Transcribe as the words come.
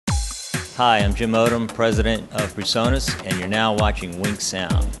Hi, I'm Jim Odom, president of PreSonus, and you're now watching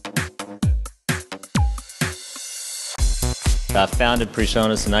WinkSound. I founded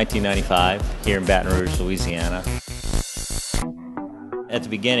PreSonus in 1995 here in Baton Rouge, Louisiana. At the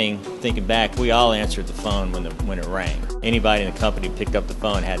beginning, thinking back, we all answered the phone when it rang. Anybody in the company picked up the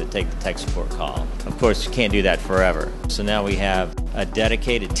phone had to take the tech support call. Of course, you can't do that forever. So now we have a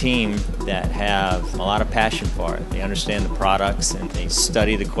dedicated team that have a lot of passion for it. They understand the products and they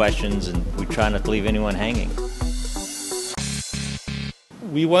study the questions, and we try not to leave anyone hanging.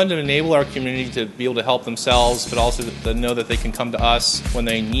 We wanted to enable our community to be able to help themselves, but also to know that they can come to us when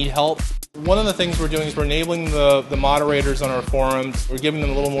they need help. One of the things we're doing is we're enabling the moderators on our forums. We're giving them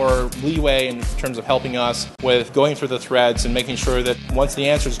a little more leeway in terms of helping us with going through the threads and making sure that once the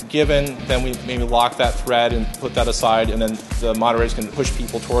answer is given, then we maybe lock that thread and put that aside, and then the moderators can push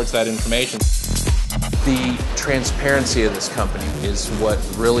people towards that information. The transparency of this company is what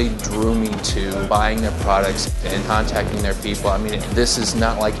really drew me to buying their products and contacting their people. I mean, this is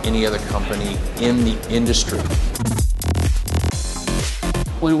not like any other company in the industry.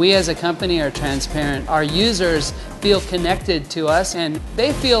 When we as a company are transparent, our users feel connected to us and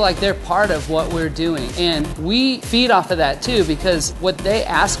they feel like they're part of what we're doing. And we feed off of that too, because what they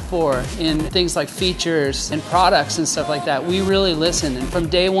ask for in things like features and products and stuff like that, we really listen. And from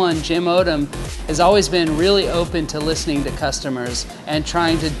day one, Jim Odom has always been really open to listening to customers and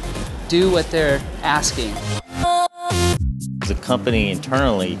trying to do what they're asking. The company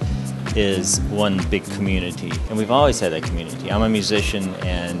internally is one big community, and we've always had that community. I'm a musician,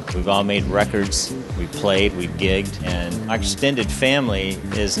 and we've all made records, we've played, we've gigged, and our extended family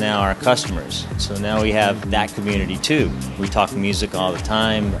is now our customers. So now we have that community too. We talk music all the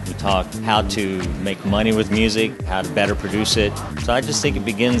time. We talk how to make money with music, how to better produce it. So I just think it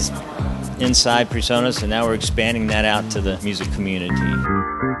begins inside PreSonus, and now we're expanding that out to the music community.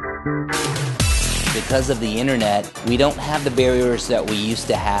 Because of the internet, we don't have the barriers that we used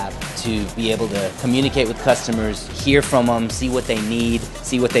to have to be able to communicate with customers, hear from them, see what they need,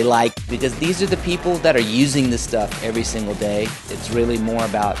 see what they like. Because these are the people that are using this stuff every single day. It's really more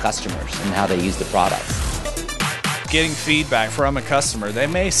about customers and how they use the products. Getting feedback from a customer, they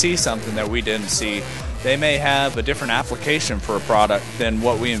may see something that we didn't see. They may have a different application for a product than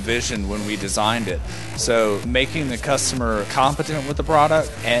what we envisioned when we designed it. So making the customer competent with the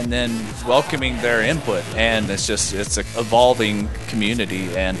product and then welcoming their input. And it's an evolving community,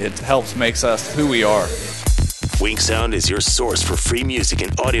 and it helps makes us who we are. WinkSound is your source for free music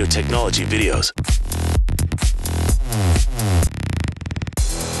and audio technology videos.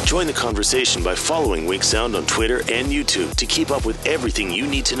 Join the conversation by following WinkSound on Twitter and YouTube to keep up with everything you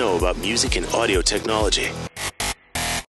need to know about music and audio technology.